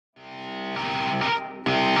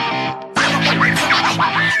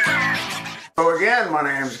again. My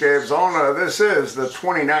name's Gabe Zolna. This is the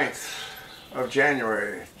 29th of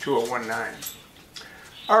January, 2019.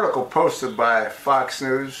 Article posted by Fox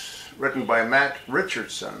News, written by Matt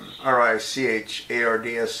Richardson,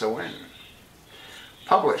 R-I-C-H-A-R-D-S-O-N.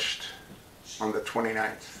 Published on the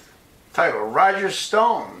 29th. Title, Roger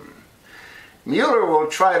Stone. Mueller will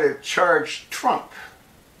try to charge Trump,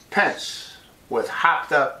 Pence, with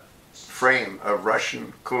hopped-up frame of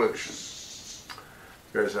Russian collusion.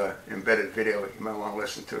 There's an embedded video you might want to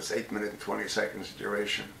listen to. It's 8 minutes and 20 seconds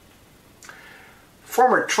duration.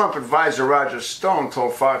 Former Trump advisor Roger Stone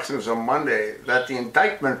told Fox News on Monday that the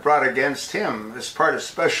indictment brought against him as part of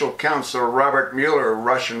Special Counsel Robert Mueller's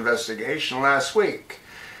Russia investigation last week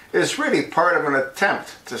is really part of an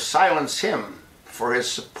attempt to silence him for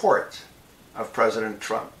his support of President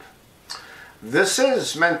Trump. This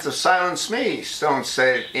is meant to silence me, Stone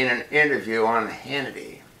said in an interview on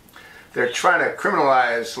Hannity. They're trying to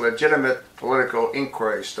criminalize legitimate political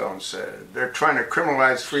inquiry, Stone said. They're trying to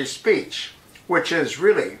criminalize free speech, which is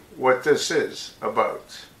really what this is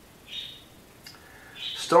about.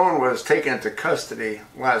 Stone was taken into custody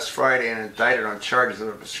last Friday and indicted on charges of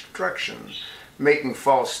obstruction, making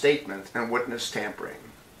false statement, and witness tampering.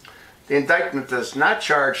 The indictment does not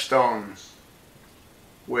charge Stone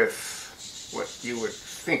with what you would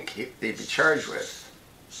think he'd be charged with: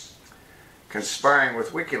 conspiring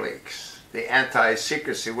with WikiLeaks, the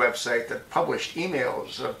anti-secrecy website that published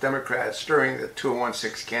emails of Democrats during the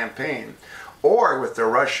 2016 campaign, or with the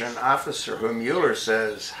Russian officer who Mueller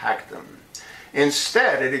says hacked them.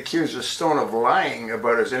 Instead, it accuses Stone of lying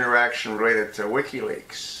about his interaction related to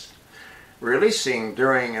WikiLeaks, releasing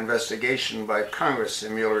during investigation by Congress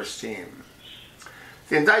and Mueller's team.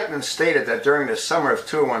 The indictment stated that during the summer of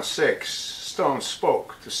 2016, Stone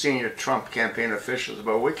spoke to senior Trump campaign officials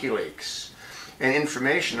about WikiLeaks and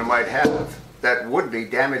information it might have that would be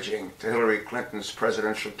damaging to Hillary Clinton's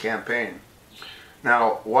presidential campaign.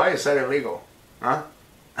 Now, why is that illegal? Huh?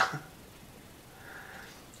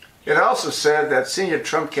 It also said that senior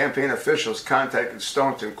Trump campaign officials contacted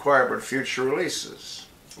Stone to inquire about future releases.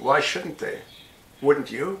 Why shouldn't they?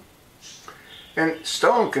 Wouldn't you? And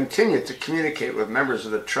Stone continued to communicate with members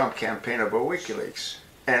of the Trump campaign about WikiLeaks.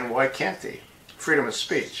 And why can't he? Freedom of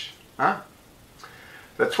speech. Huh?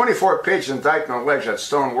 The 24-page indictment alleged that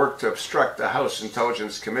Stone worked to obstruct the House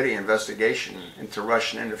Intelligence Committee investigation into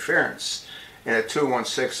Russian interference in a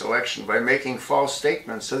 2016 election by making false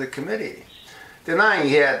statements to the committee, denying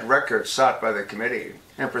he had records sought by the committee,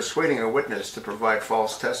 and persuading a witness to provide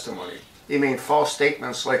false testimony. You mean false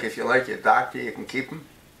statements like if you like your doctor, you can keep them?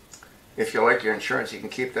 If you like your insurance, you can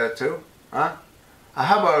keep that too? Huh?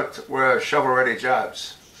 How about we're shovel-ready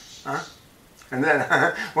jobs? Huh? And then,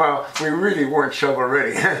 well, we really weren't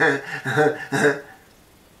shovel-ready.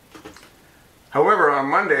 However, on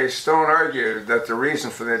Monday, Stone argued that the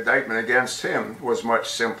reason for the indictment against him was much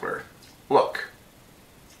simpler. Look,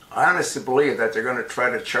 I honestly believe that they're going to try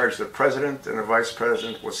to charge the president and the vice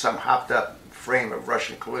president with some hopped-up frame of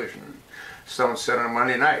Russian collusion, Stone said on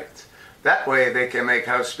Monday night. That way they can make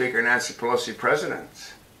House Speaker Nancy Pelosi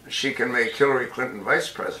president. She can make Hillary Clinton vice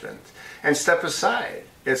president and step aside.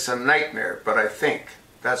 It's a nightmare, but I think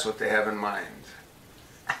that's what they have in mind.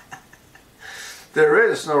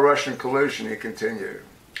 There is no Russian collusion, he continued.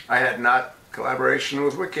 I had not collaboration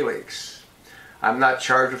with WikiLeaks. I'm not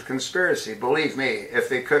charged with conspiracy. Believe me, if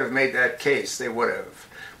they could have made that case, they would have.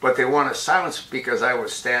 But they want to silence me because I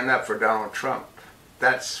would stand up for Donald Trump.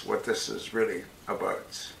 That's what this is really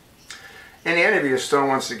about. In the interview, Stone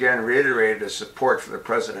once again reiterated his support for the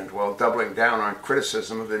president while doubling down on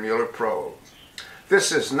criticism of the Mueller probe.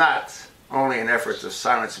 This is not only an effort to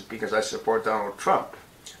silence him because I support Donald Trump,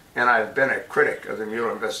 and I've been a critic of the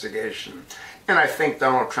Mueller investigation, and I think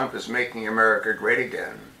Donald Trump is making America great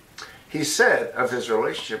again. He said of his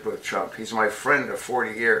relationship with Trump, he's my friend of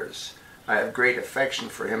 40 years. I have great affection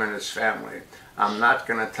for him and his family. I'm not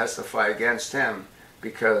going to testify against him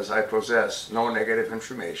because I possess no negative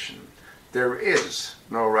information. There is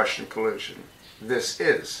no Russian collusion. This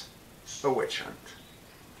is a witch hunt.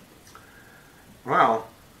 Well,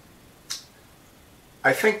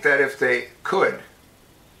 I think that if they could,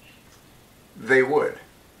 they would.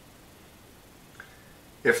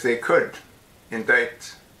 If they could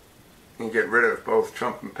indict and get rid of both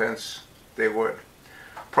Trump and Pence, they would.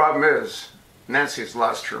 Problem is, Nancy's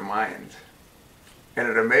lost her mind. And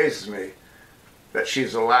it amazes me that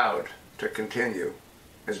she's allowed to continue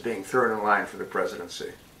as being third in line for the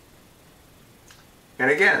presidency. And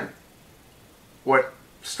again, what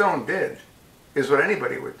Stone did is what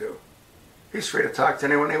anybody would do. He's free to talk to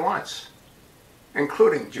anyone he wants,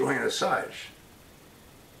 including Julian Assange.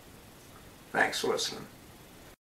 Thanks for listening.